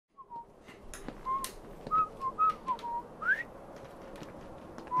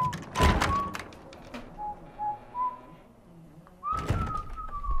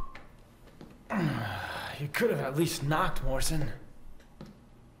could have at least knocked, Morrison.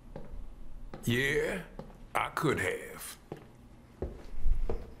 Yeah, I could have.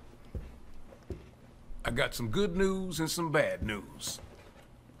 I got some good news and some bad news.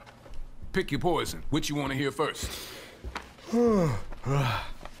 Pick your poison. Which you want to hear first?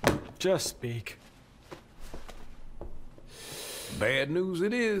 Just speak. Bad news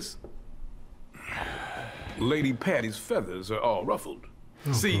it is. Lady Patty's feathers are all ruffled.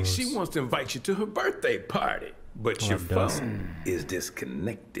 See, gross. she wants to invite you to her birthday party, but your does. phone is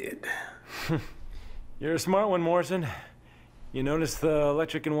disconnected. You're a smart one, Morrison. You noticed the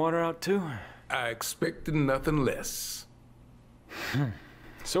electric and water out too? I expected nothing less.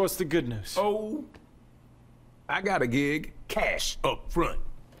 So what's the good news? Oh, I got a gig. Cash up front.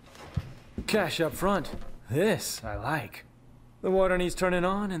 Cash up front. This I like. The water needs turning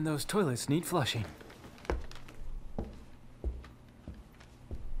on and those toilets need flushing.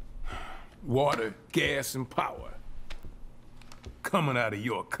 Water, gas, and power. Coming out of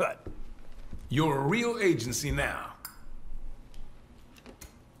your cut. You're a real agency now.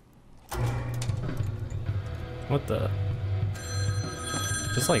 What the?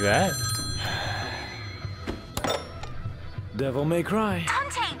 Just like that? Devil may cry.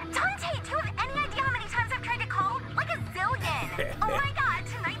 Dante, do you have any idea how many times I've tried to call? Like a zillion. Oh my god,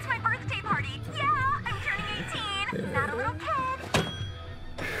 tonight's my birthday party. Yeah, I'm turning 18. Not a little kid.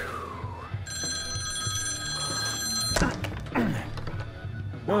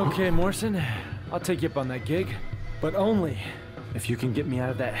 Okay, Morrison, I'll take you up on that gig, but only if you can get me out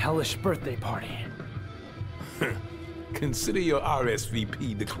of that hellish birthday party. Consider your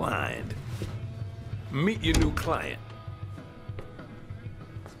RSVP declined. Meet your new client.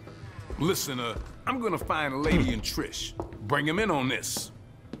 Listen, I'm gonna find Lady and Trish. Bring him in on this.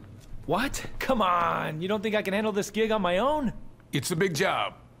 What? Come on, you don't think I can handle this gig on my own? It's a big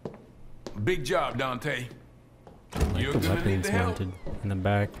job. Big job, Dante. You're The gonna need weapons the help. mounted in the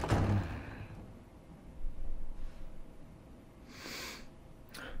back.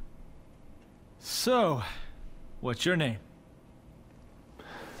 So, what's your name?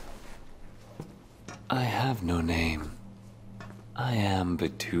 I have no name. I am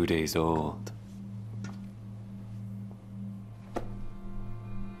but 2 days old.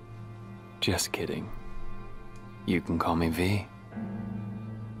 Just kidding. You can call me V.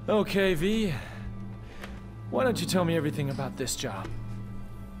 Okay, V. Why don't you tell me everything about this job?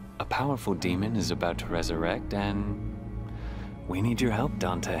 A powerful demon is about to resurrect, and we need your help,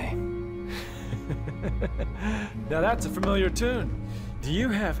 Dante. Now that's a familiar tune. Do you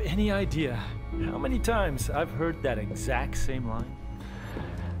have any idea how many times I've heard that exact same line?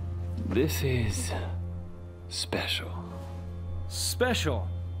 This is special. Special.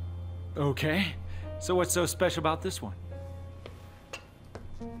 Okay. So what's so special about this one?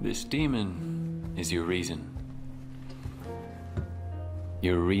 This demon is your reason.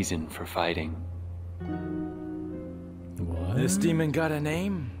 Your reason for fighting. What? This demon got a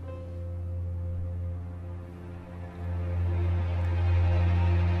name?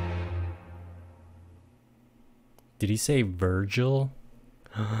 Did he say Virgil?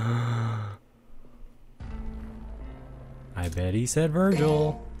 I bet he said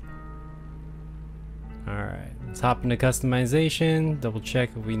Virgil. Alright, let's hop into customization. Double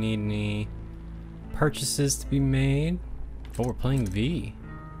check if we need any purchases to be made. Oh, we're playing V.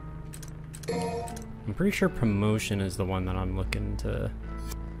 I'm pretty sure promotion is the one that I'm looking to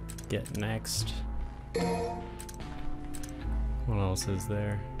get next. What else is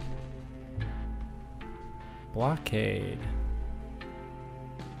there? Blockade.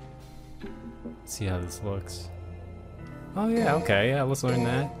 Let's see how this looks. Oh yeah, okay, yeah, let's learn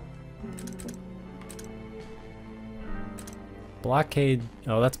that. Blockade.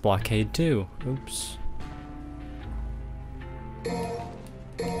 Oh, that's Blockade too. Oops.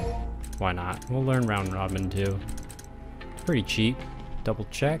 Why not? We'll learn Round Robin too. It's pretty cheap. Double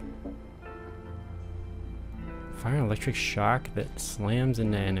check. Fire an electric shock that slams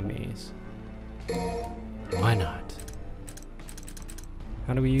into enemies. Why not?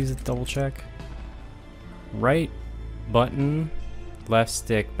 How do we use it? Double check. Right button, left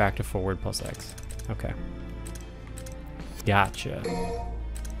stick, back to forward plus X. Okay. Gotcha.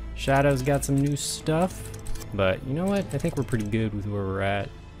 Shadow's got some new stuff, but you know what? I think we're pretty good with where we're at.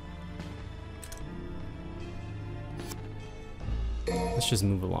 Let's just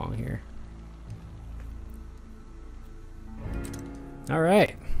move along here.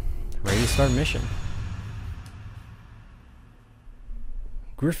 Alright. Ready to start mission.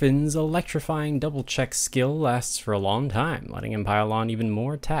 Griffin's electrifying double check skill lasts for a long time, letting him pile on even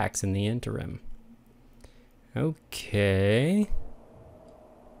more attacks in the interim. Okay.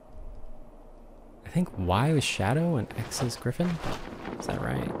 I think Y was Shadow and X is Griffin? Is that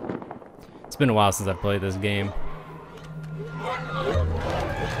right? It's been a while since I've played this game. Oh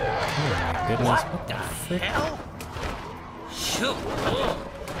my goodness, what the frick? Shoot!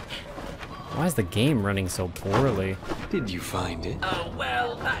 Why is the game running so poorly? Did you find it?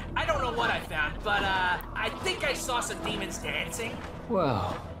 Well, I don't know what I found, but I think I saw some demons dancing.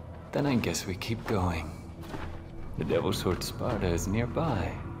 Well, then I guess we keep going. The Devil's Sword Sparta is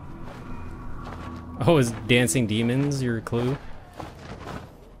nearby. Oh, is dancing demons your clue?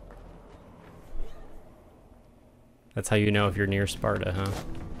 That's how you know if you're near Sparta, huh?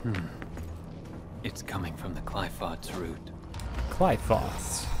 It's coming from the Qliphoth's route.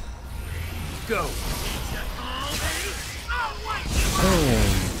 Qliphoths. Go. Boom.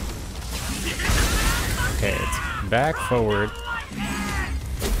 Okay, it's back, forward. There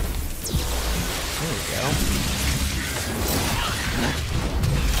we go.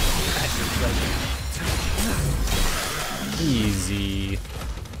 Easy.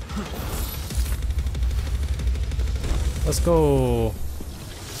 Let's go.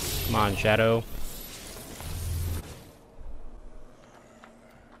 Come on, Shadow.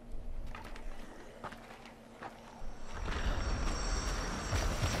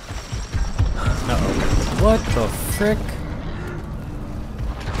 Uh-oh. What the frick?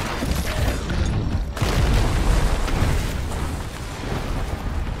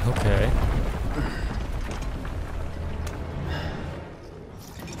 Okay.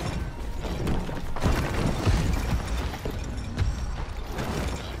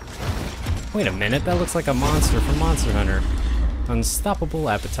 Wait a minute, that looks like a monster from Monster Hunter. Unstoppable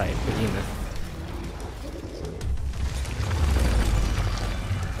Appetite, Behemoth.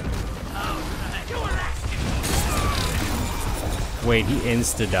 Wait, he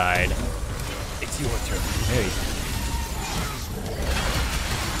insta-died. It's your turn. Hey.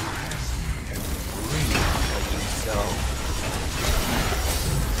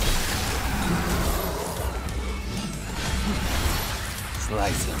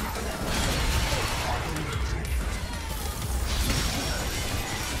 Slice him.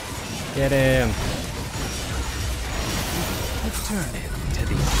 Get him. Let's turn it to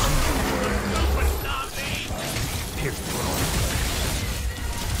the underworld. Pierce through.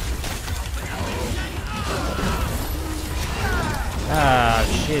 Ah,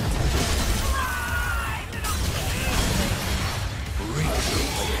 shit.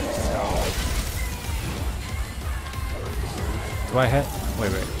 Do I have...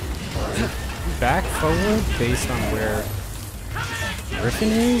 Wait. Back, forward, based on where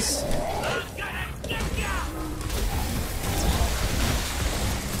Griffin is?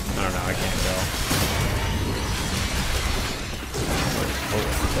 I don't know, I can't tell.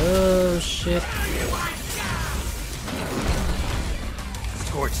 Oh, shit.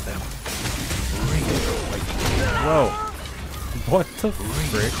 Torch them. Whoa. What the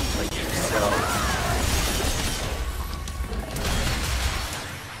frick?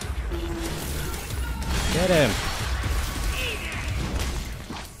 Get him.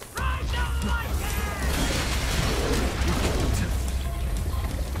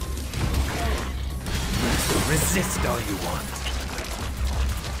 Resist all you want.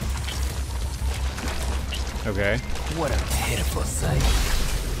 Okay. What a pitiful sight.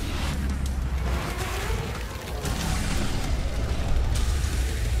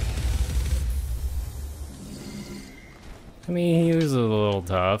 I mean, he was a little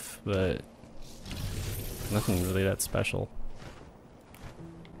tough, but nothing really that special.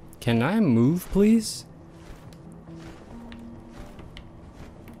 Can I move, please?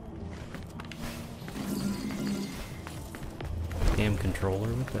 Damn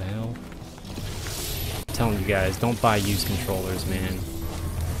controller, what the hell? I'm telling you guys, don't buy used controllers, man.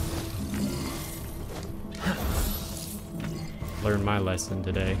 Learned my lesson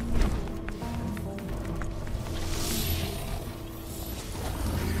today.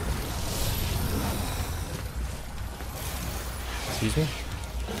 Excuse me?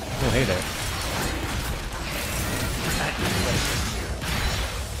 Oh, hey there.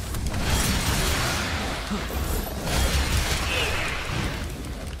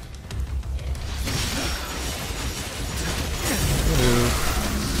 Woohoo.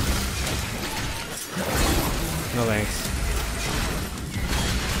 No thanks.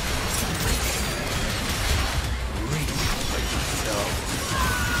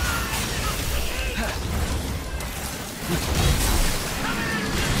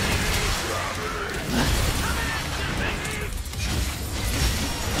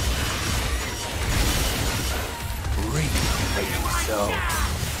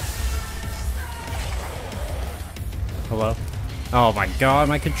 Hello? Oh my god,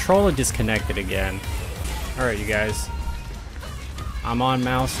 my controller disconnected again. Alright, you guys. I'm on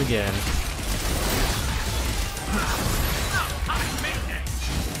mouse again.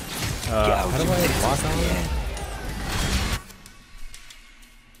 How do I lock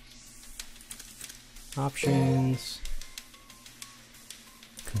on? Options.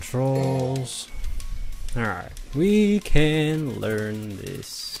 Controls. Alright, we can learn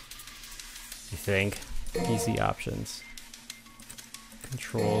this. You think? PC options.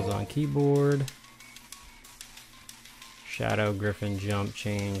 Controls on keyboard. Shadow, Griffin, jump,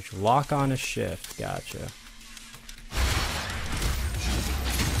 change. Lock on a shift. Gotcha.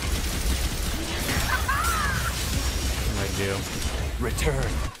 What do I do?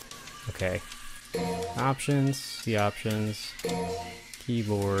 Return. Okay. Options. See options.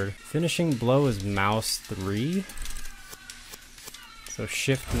 Keyboard. Finishing blow is mouse 3. So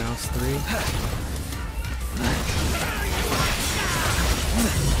shift mouse 3.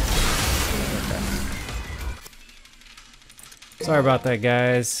 Sorry about that,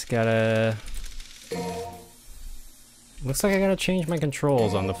 guys. Looks like I gotta change my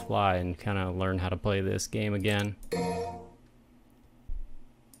controls on the fly and kind of learn how to play this game again.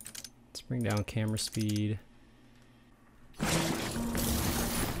 Let's bring down camera speed.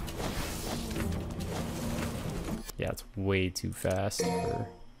 Yeah, it's way too fast for...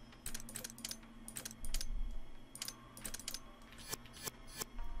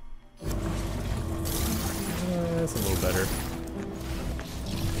 That's a little better.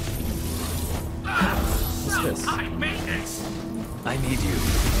 What's this? I made this. I need you.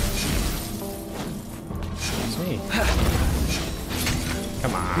 It's me.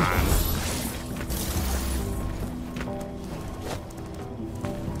 Come on.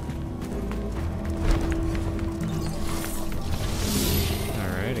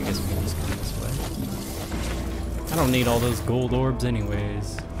 Alright, I guess we can just go this way. I don't need all those gold orbs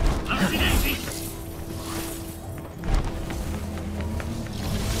anyways.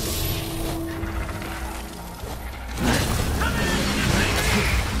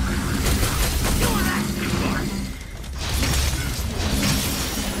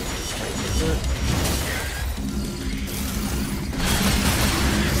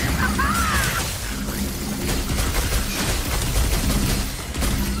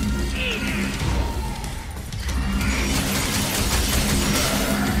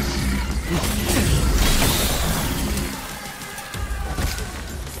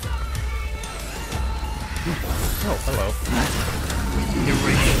 Oh, hello.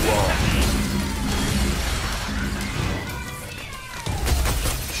 Erase wall.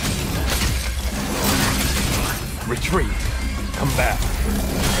 Retreat. Come back.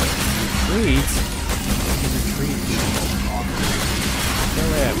 Retreat? Retreat. Go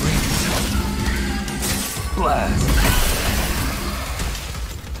ahead. Blast.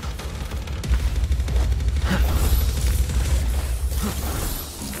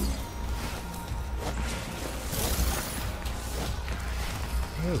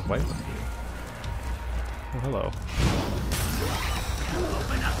 What is white? Oh, hello.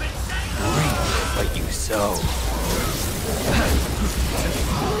 Reap what you sow.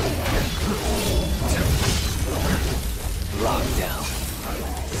 Lockdown.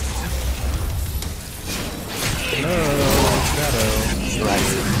 No, shadow.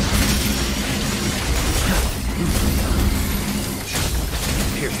 Slice it.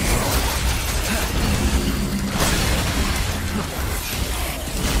 Here.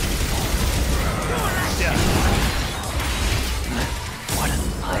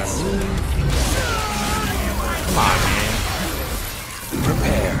 Come on, man.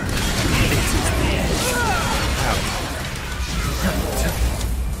 Prepare. This is the edge.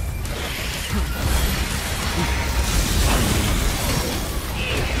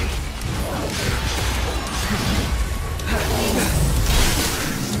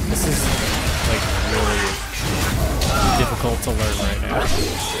 This is like really difficult to learn right now.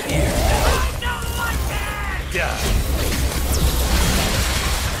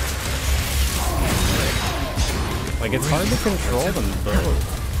 Like it's hard to control them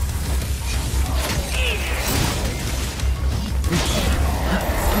both.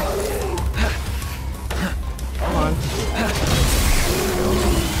 Come on.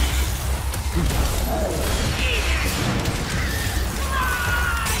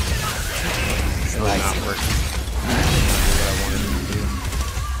 It's not working. What I wanted to do.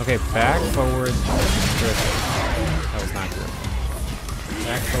 Okay, back, forward, drift. That was not good.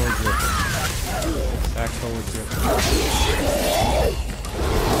 Back, forward, drift. Back, forward, drift. Back, forward, drift.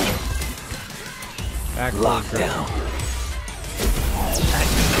 Lockdown.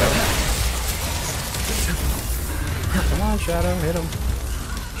 Come on, Shadow, hit him.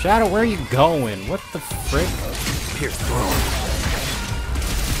 Shadow, where are you going? What the frick? Pierce through.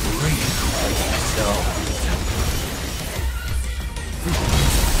 Breathe like so.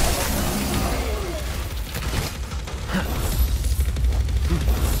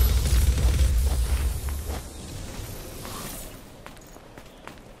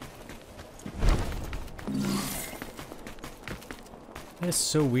 It's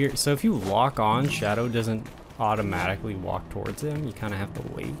so weird. So if you lock on, Shadow doesn't automatically walk towards him. You kind of have to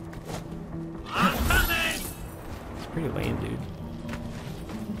wait. It's pretty lame, dude.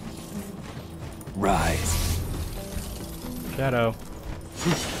 Rise. Shadow.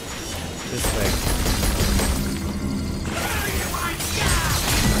 This way.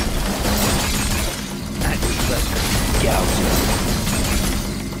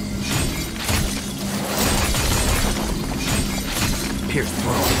 Pierce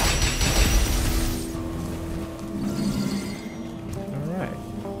through. Alright.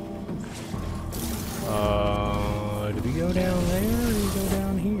 Do we go down there or do we go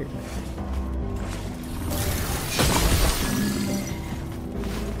down here?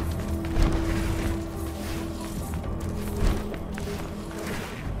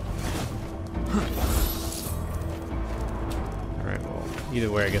 Alright, well, either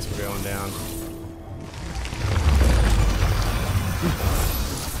way, I guess we're going down.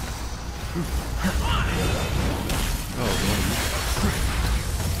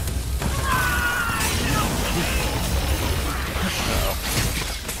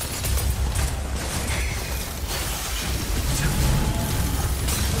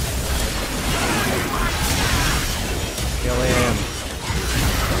 Kill him.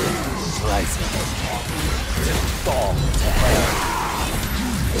 Slice it. Fall to hell.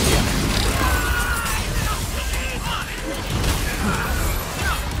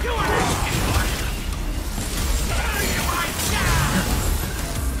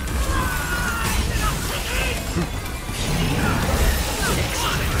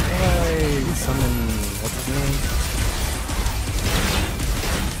 Hey, summon. What's his name?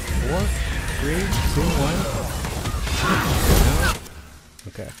 4, 3, 2, 1. No?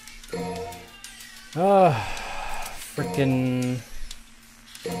 Okay. Frickin'.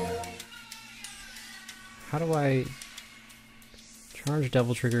 How do I charge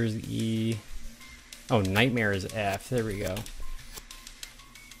Devil Trigger is E? Oh, Nightmare is F. There we go.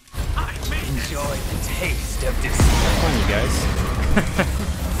 Enjoy the taste of this. Have fun, you guys.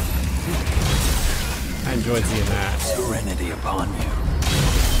 I enjoyed seeing that. Serenity upon you.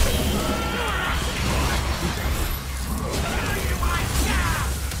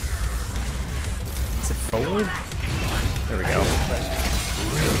 Is it forward? There we go.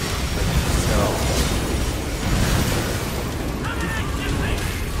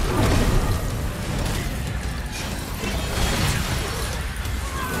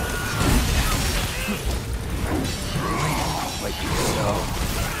 Like you so.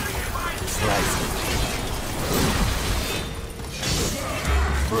 Slice it.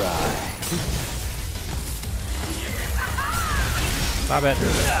 Fry. Stop it.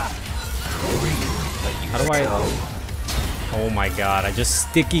 How do I... Oh my god, I just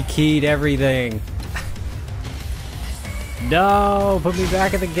sticky keyed everything. No, put me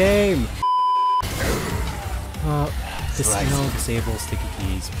back in the game. Disable sticky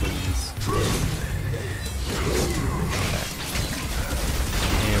keys, please.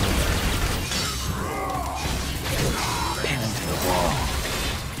 Pin to the wall.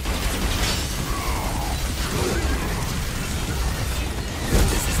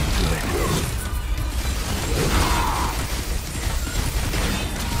 This isn't good.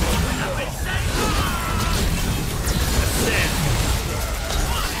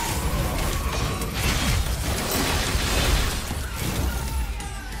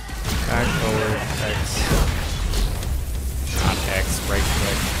 Back, forward, X. Not X, right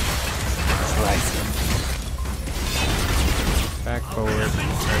click. Slice it. Back, forward,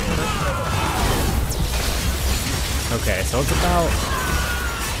 right click. Okay, so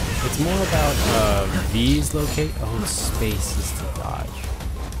it's more about V's locate. Oh, space is to dodge.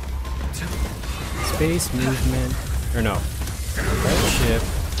 Space, movement, or no. Right shift,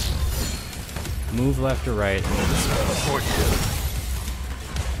 move left or right, and then space.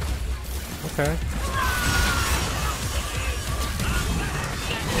 Okay.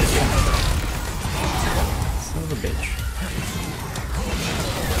 Son of a bitch.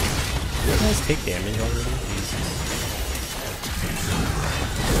 You guys take damage already? Jesus.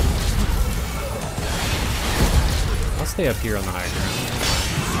 I'll stay up here on the high ground.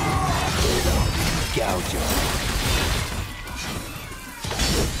 Gouge him.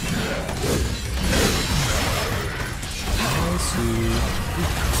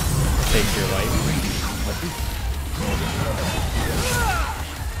 Take your life.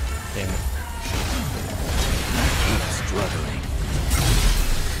 Damn it. Keep struggling.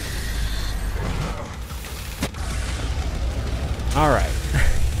 Alright.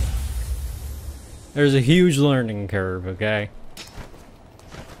 There's a huge learning curve, okay?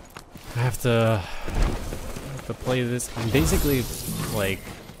 I have to play this. I'm basically, like,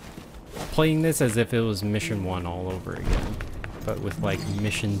 playing this as if it was Mission 1 all over again. But with, like,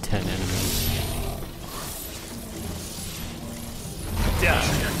 Mission 10 enemies. Yeah.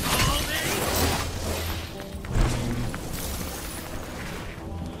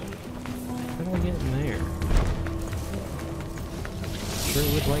 How do I get in there? Sure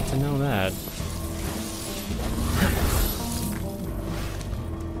would like to know that.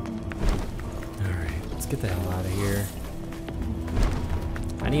 Alright, let's get the hell out of here.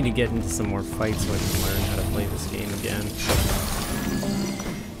 I need to get into some more fights so I can learn how to play this game again.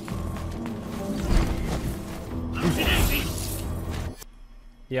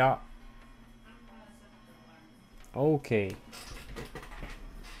 Yeah. Okay.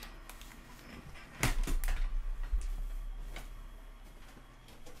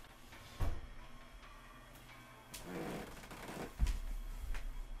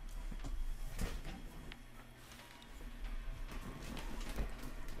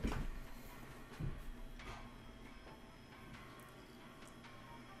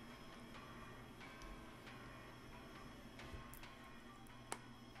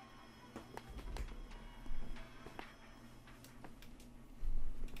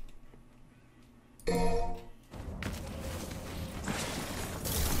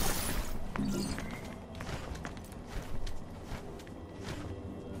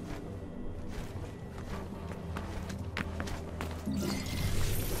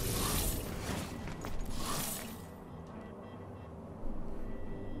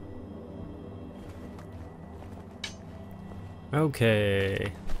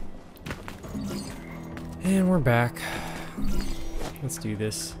 Okay. And we're back. Let's do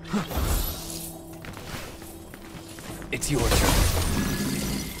this. It's your turn.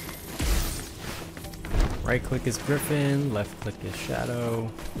 Right click is Griffin, left click is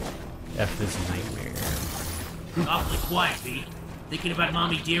Shadow, F is Nightmare. Awfully quiet, B. Thinking about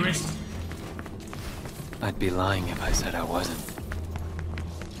Mommy Dearest? I'd be lying if I said I wasn't.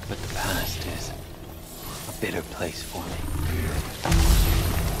 But the past is a bitter place for me.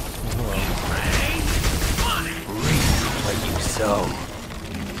 Hello. Reap what you sow.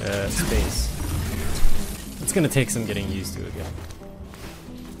 Space. It's gonna take some getting used to again.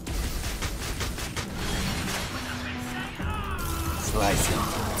 Slice him.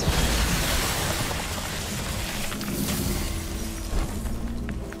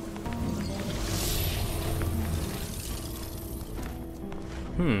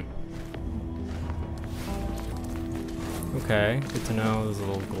 Okay, good to know. There's a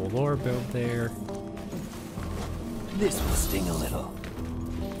little gold orb out there. This will sting a little.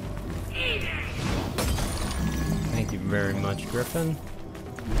 Thank you very much, Griffin.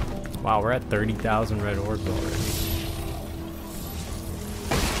 Wow, we're at 30,000 red orbs already.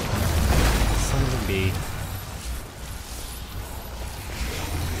 Son of a bee.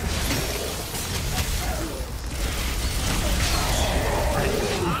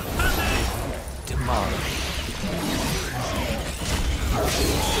 Demolish.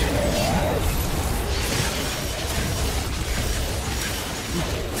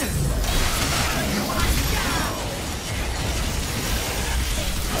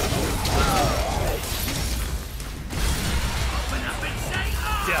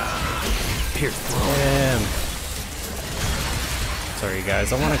 Damn. Sorry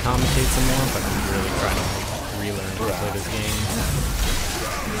guys, I want to commentate some more, but I'm really trying to relearn how to play this game.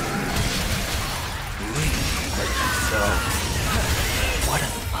 So, what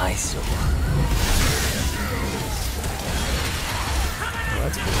an eyesore. Oh,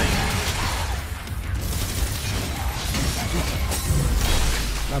 that's cool.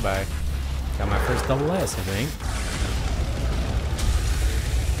 Bye-bye. Got my first double S, I think.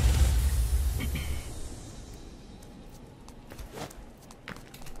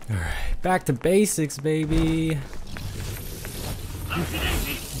 Alright, back to basics, baby.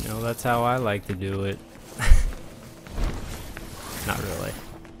 You know, that's how I like to do it. Not really.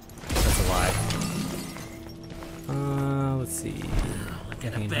 That's a lie. Let's see. I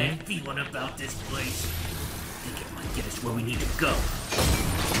got a bad feeling about this place. I think it might get us where we need to go.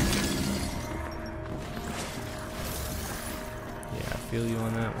 Yeah, I feel you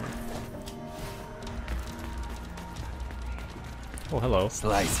on that one. Oh, hello.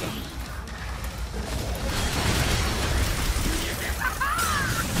 Slice him.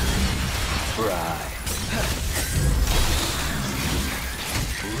 cry.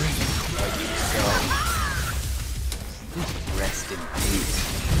 Reap what you sow. Rest in peace.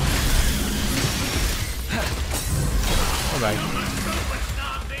 Bye-bye.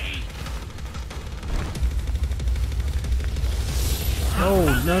 Oh,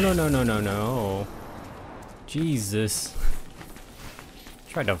 no. Jesus.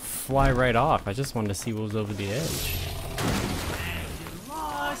 Tried to fly right off. I just wanted to see what was over the edge. You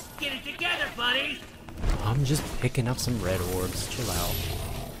lost. Get it together, buddy. I'm just picking up some red orbs. Chill out.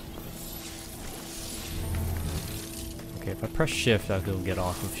 Okay, if I press shift, I'll get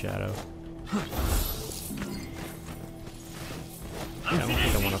off of Shadow. I don't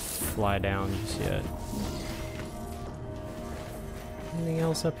think I want to fly down just yet. Anything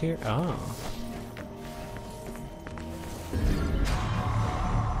else up here? Oh.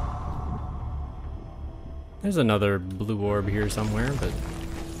 There's another blue orb here somewhere, but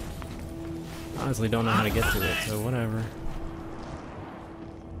honestly don't know how to get to it, so whatever.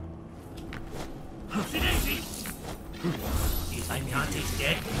 Is Dante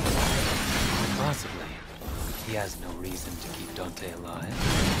dead? Possibly. He has no reason to keep Dante alive.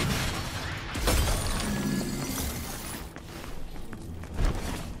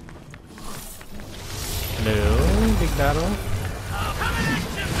 Hello, big battle.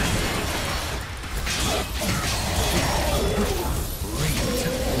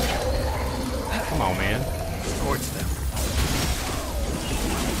 Come on, man. Towards them.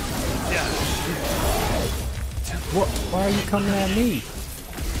 What? Why are you coming at me?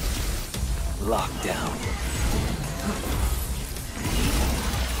 Lockdown.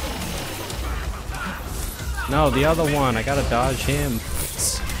 No, the other one. I gotta dodge him.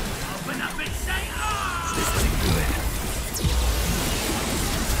 Open up and say, ah! This is good.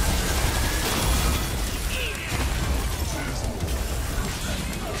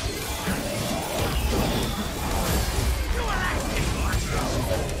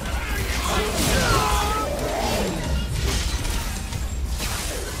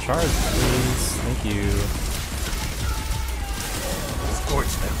 Charge, please. Thank you.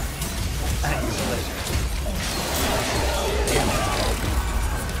 Scorch them. At your pleasure.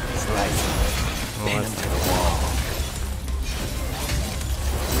 Slice them. Pin them to the wall.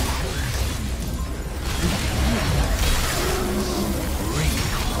 Reap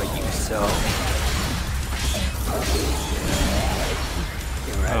what you sow.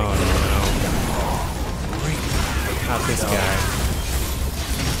 Oh no. Reap what you Not this sow. guy.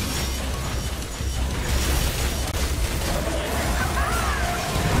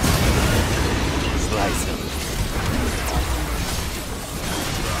 Slice him.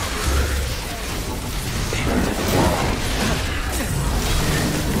 Pin him to the wall.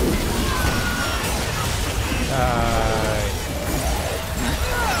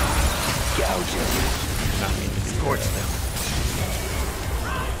 Gouge him. Not me. Scorch them.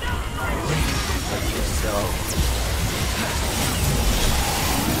 Reap what you sow.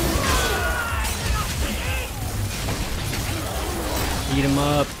 Eat him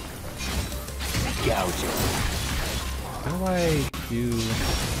up. Gouge him. How do I do?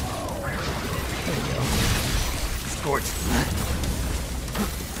 There we go. Scorch them.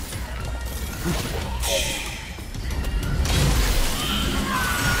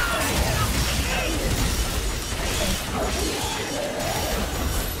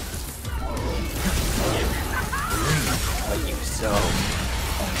 What you sow.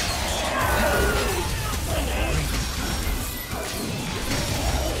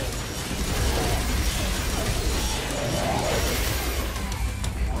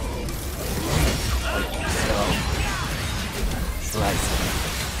 What you sow. Slice it.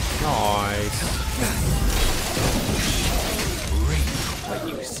 Nice. Reap what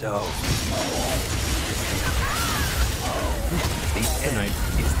you sow. The end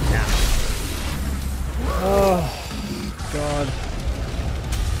is now. Oh, God.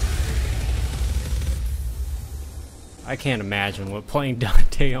 I can't imagine what playing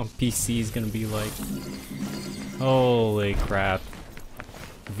Dante on PC is gonna be like. Holy crap.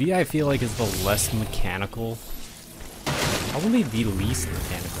 V, I feel like, is the less mechanical. Probably the least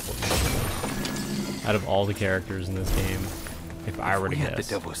mechanical out of all the characters in this game, if I were to We had the guess.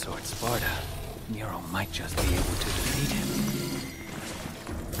 double sword Sparta. Nero might just be able to defeat him.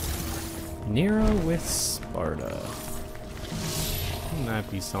 Nero with Sparta. Wouldn't that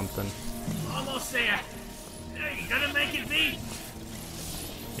be something? Almost there. Hey, you gonna make it, V?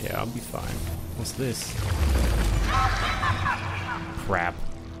 Yeah, I'll be fine. What's this? Crap.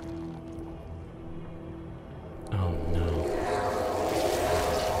 Oh no.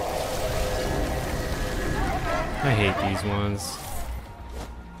 I hate these ones.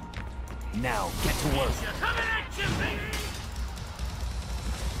 Now, get to work. Coming at you, baby!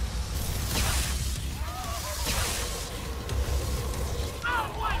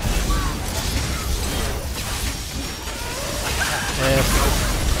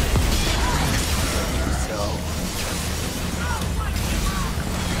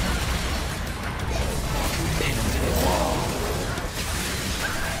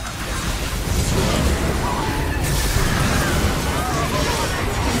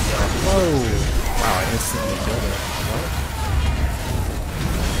 Whoa! Wow, I instantly killed it. What?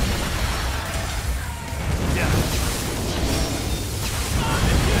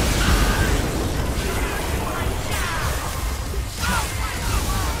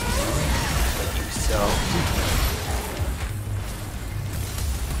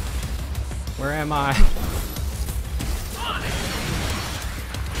 Where am I?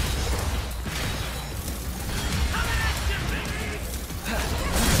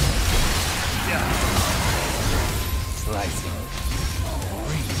 Slicing.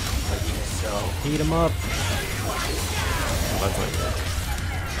 But you so. Heat him up. Oh, that's like that.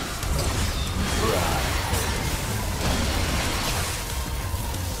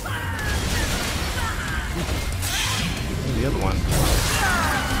 The other one.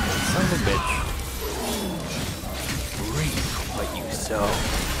 Son of a bitch. Reap what you sow.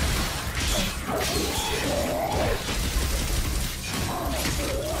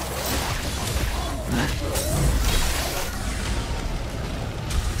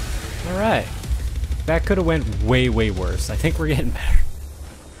 Alright. That could have went way, way worse. I think we're getting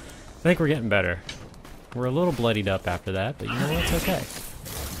better. We're a little bloodied up after that, but you know what? It's okay.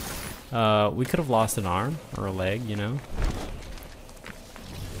 We could have lost an arm or a leg, you know?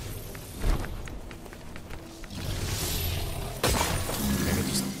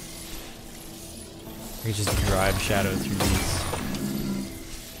 I could just drive Shadow through these.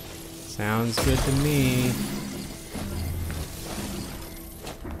 Sounds good to me.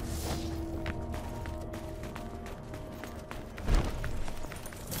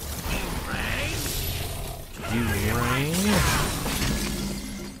 You rang.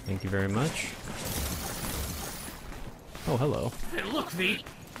 Thank you very much. Oh, hello. Hey, look, V. A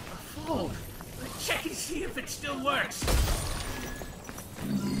phone. Check and see if it still works.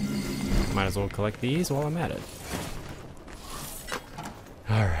 Might as well collect these while I'm at it.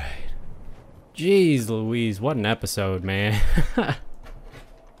 Alright. Jeez Louise, what an episode, man.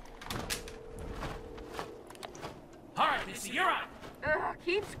 Alright, Missy, you're on.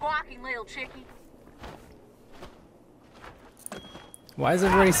 Keep squawking, little chickie. Why is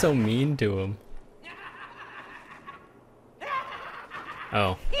everybody so mean to him?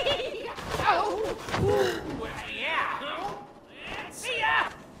 Oh. Yeah. See ya.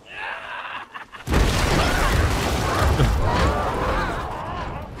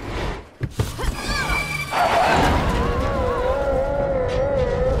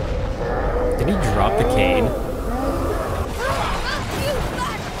 Did he drop the cane?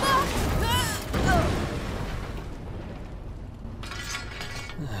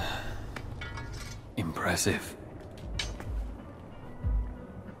 Impressive.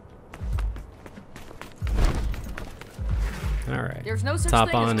 Alright. There's no such Top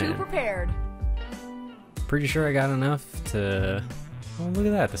thing on as too in. prepared. Pretty sure I got enough to... Oh, look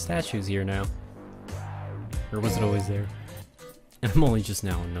at that. The statue's here now. Or was it always there? And I'm only just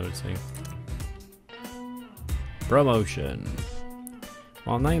now noticing. Promotion.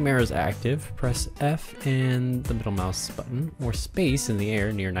 While Nightmare is active, press F and the middle mouse button, or space in the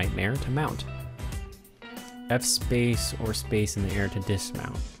air near Nightmare to mount. F space or space in the air to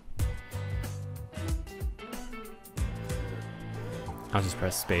dismount. I'll just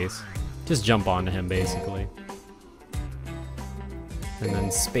press space. Just jump onto him, basically. And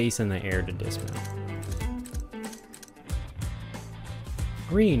then space in the air to dismount.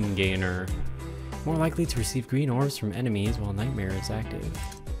 Green Gainer. More likely to receive green orbs from enemies while Nightmare is active.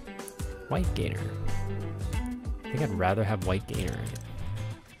 White Gainer. I think I'd rather have White Gainer in it.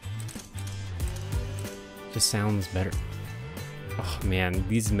 Just sounds better. Oh man,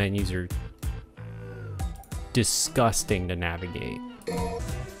 these menus are disgusting to navigate.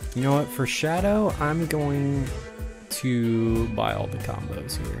 You know what, for Shadow, I'm going to buy all the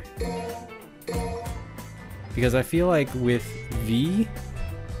combos here. Because I feel like with V,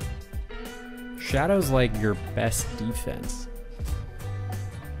 Shadow's like your best defense.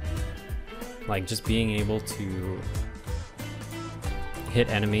 Like just being able to hit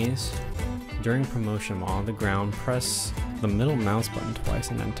enemies. During promotion while on the ground, press the middle mouse button twice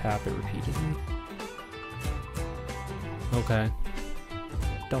and then tap it repeatedly. Okay.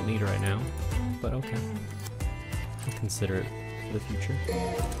 Don't need it right now, but okay. I'll consider it for the future.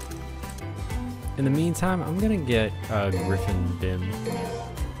 In the meantime, I'm gonna get Griffin Bim.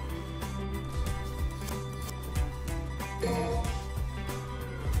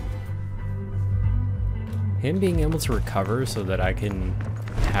 Him being able to recover so that I can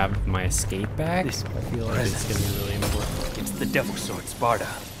have my escape back, This I feel like it's gonna be really important. It's the Devil Sword, Sparta.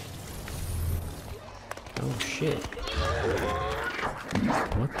 Oh shit.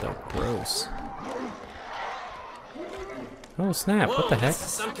 What the gross. Oh snap, what the heck? This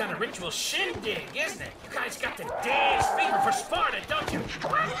is some kind of ritual shindig, isn't it? You guys got the dance fever for Sparta, don't you?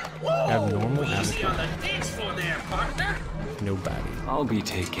 Whoa! Abnormal Easy on the dance floor there, partner. Nobody. I'll be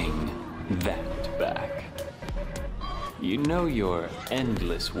taking that back. You know your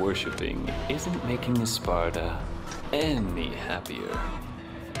endless worshipping isn't making Sparta any happier.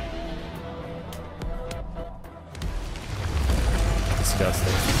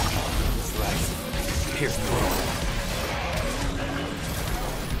 Disgusting. Slice, pierce through.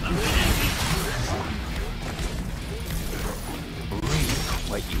 Reap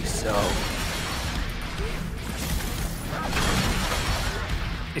what you sow.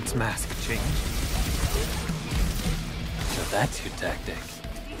 Its mask changed. So that's your tactic.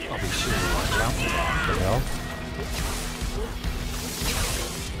 I'll be sure to watch out for that. What the hell?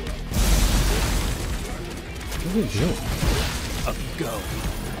 What are you doing? Up you go.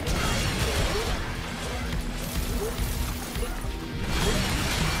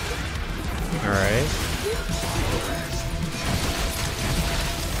 Alright.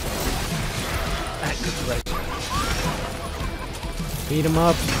 At your pleasure. Beat him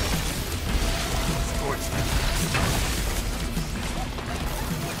up.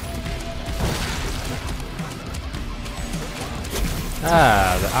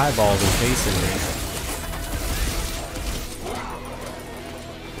 Ah, the eyeballs are facing me.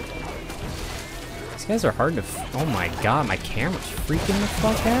 These guys are hard to oh my god, my camera's freaking the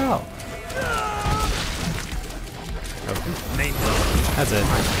fuck out. Main That's it.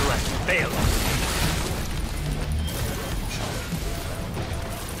 fail.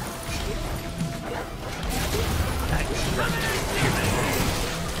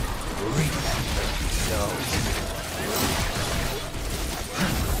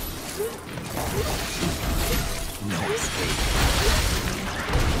 No escape.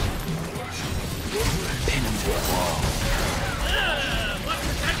 Pin him to the wall. What's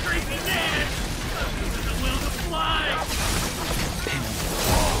with that creepy dance? The will to fly. Pin him to the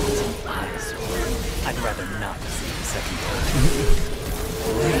wall. Eyesore. I'd rather not see the second time.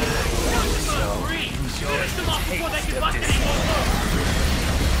 So, enjoy Finish them the off before they taste can of bust this. any more moves.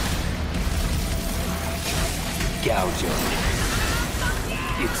 Gouge him.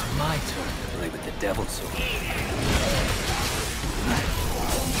 It's my turn to play with the Devil Sword. The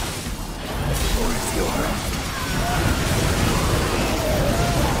floor is yours.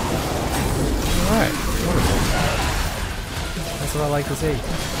 Alright, wonderful. That's what I like to see.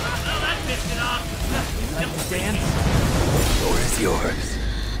 Well, that pissed it off. Like to dance? The floor is yours.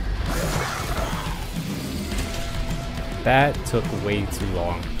 That took way too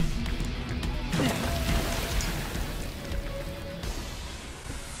long.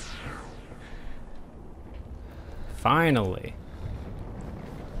 Finally,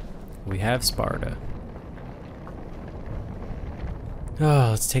 we have Sparta. Oh,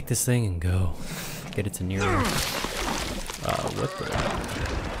 let's take this thing and go. Get it to Nero. What the?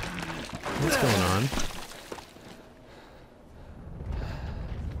 What's going on?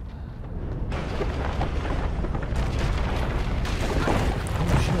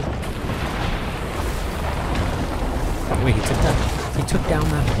 Oh shit. Wait, he took down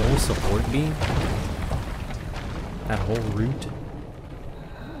that whole support beam? That whole route?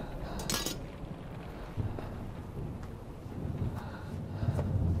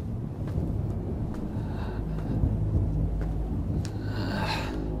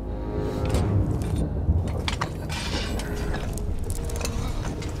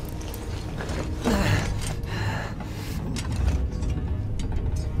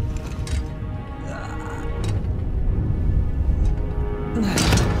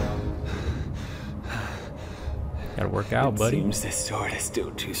 Gotta work out, buddy. Seems this sword is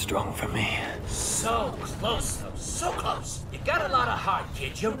still too strong for me. So close, though. So close. You got a lot of heart,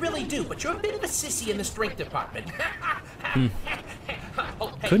 kid. You really do. But you're a bit of a sissy in the strength department.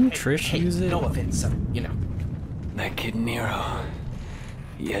 Oh, hey, Couldn't hey, Trish hey, use it? No offense, you know. That kid Nero.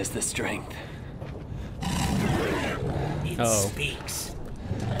 He has the strength. It Uh-oh. speaks.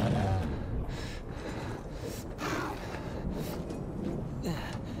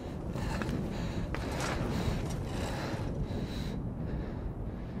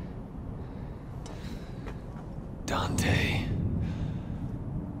 Dante.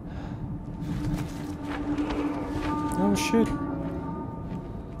 shit.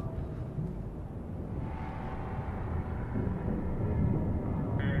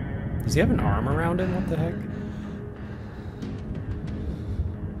 Does he have an arm around him? What the heck?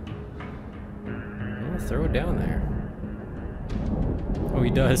 I'm gonna throw it down there. Oh, he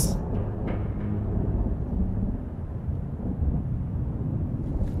does.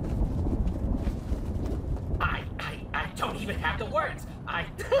 I don't even have the words.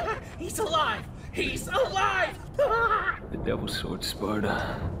 He's alive! He's alive! The Devil's Sword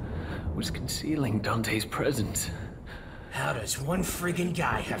Sparda was concealing Dante's presence. How does one friggin'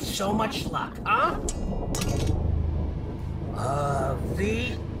 guy have so much luck, huh?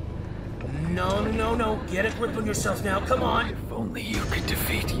 V? No. Get a grip on yourself now, come on. If only you could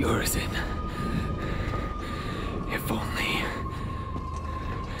defeat Urizen. If only...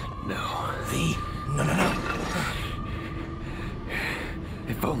 No. V? No.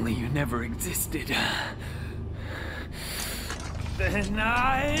 If only you never existed. Then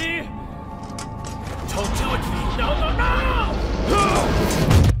I... Don't do it, V! No!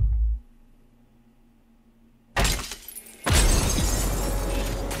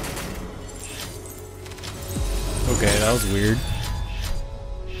 Okay, that was weird.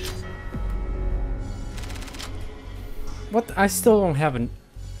 What? I still don't have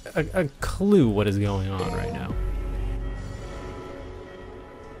a clue what is going on right now.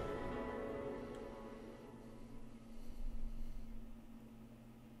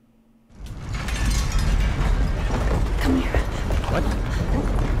 Come here. What?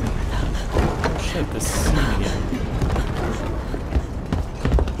 Oh, shit, this scene again.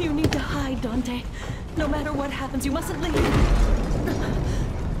 You need to hide, Dante. No matter what happens, you mustn't leave.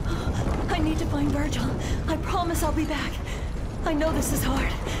 I need to find Virgil. I promise I'll be back. I know this is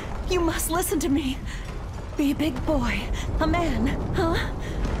hard. You must listen to me. Be a big boy. A man, huh?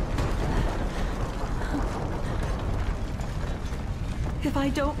 If I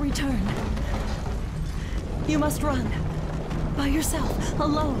don't return, you must run. By yourself,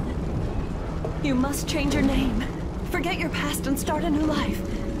 alone. You must change your name. Forget your past and start a new life.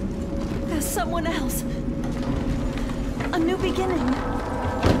 As someone else. A new beginning.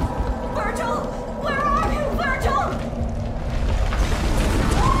 Virgil! Where are you, Virgil?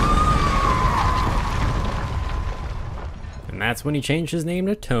 And that's when he changed his name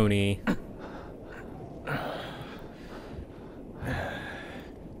to Tony.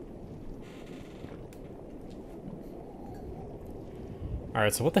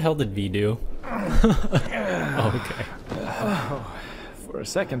 Alright, so what the hell did V do? Oh, okay. For a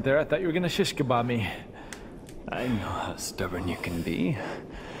second there, I thought you were gonna shish kebab me. I know how stubborn you can be.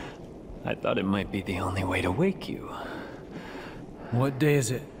 I thought it might be the only way to wake you. What day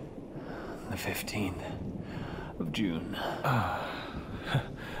is it? The 15th of June.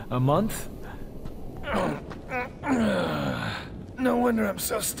 A month? No wonder I'm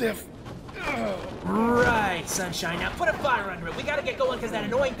so stiff. Right, Sunshine. Now put a fire under it. We gotta get going because that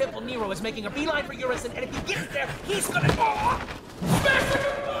annoying pimple Nero is making a beeline for Urizen, and if he gets there, he's gonna...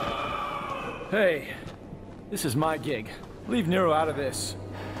 Hey, this is my gig. Leave Nero out of this.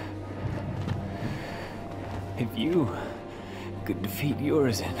 If you could defeat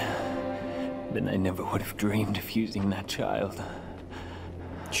Urizen, then I never would have dreamed of using that child.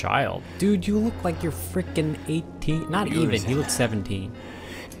 Child? Dude, you look like you're freaking 18. Not even, you look 17.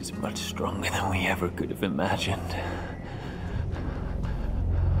 He's much stronger than we ever could have imagined.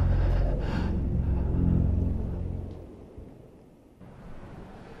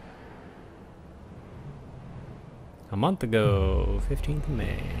 A month ago, 15th of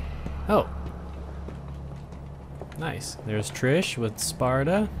May. Oh. Nice. There's Trish with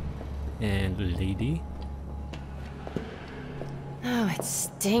Sparda and Lady. Oh, it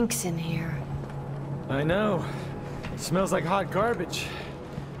stinks in here. I know. It smells like hot garbage.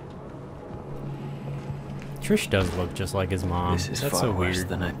 Trish does look just like his mom. This is That's far so worse weird.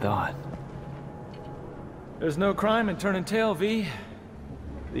 than I thought. There's no crime in turning tail, V.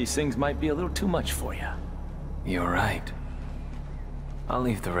 These things might be a little too much for you. You're right. I'll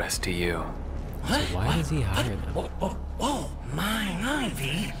leave the rest to you. So why does he hire them? Oh, my,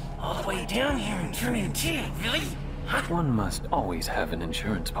 V. All the way down here and turning tail, really? One must always have an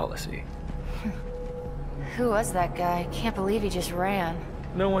insurance policy. Who was that guy? Can't believe he just ran.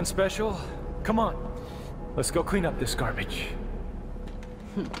 No one special? Come on. Let's go clean up this garbage.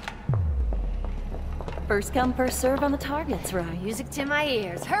 First come, first serve on the targets, right? Music to my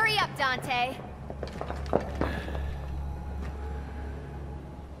ears. Hurry up, Dante!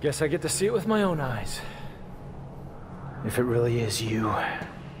 Guess I get to see it with my own eyes. If it really is you.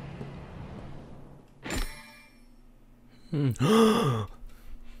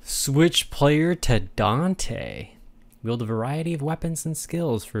 Switch player to Dante. Wield a variety of weapons and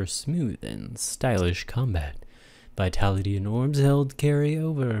skills for smooth and stylish combat. Vitality and orbs held carry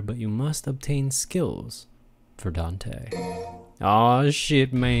over, but you must obtain skills for Dante. Aw,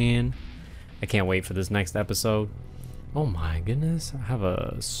 shit, man. I can't wait for this next episode. Oh my goodness, I have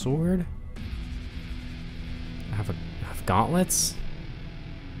a sword. I have gauntlets.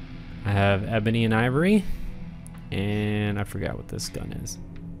 I have ebony and ivory. And I forgot what this gun is.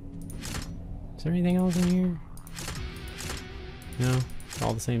 Is there anything else in here? No, it's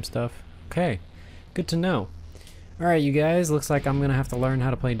all the same stuff. Okay, good to know. Alright, you guys, looks like I'm gonna have to learn how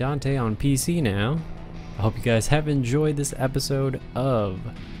to play Dante on PC now. I hope you guys have enjoyed this episode of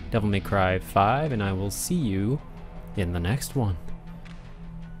Devil May Cry 5, and I will see you in the next one.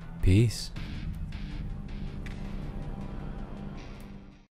 Peace.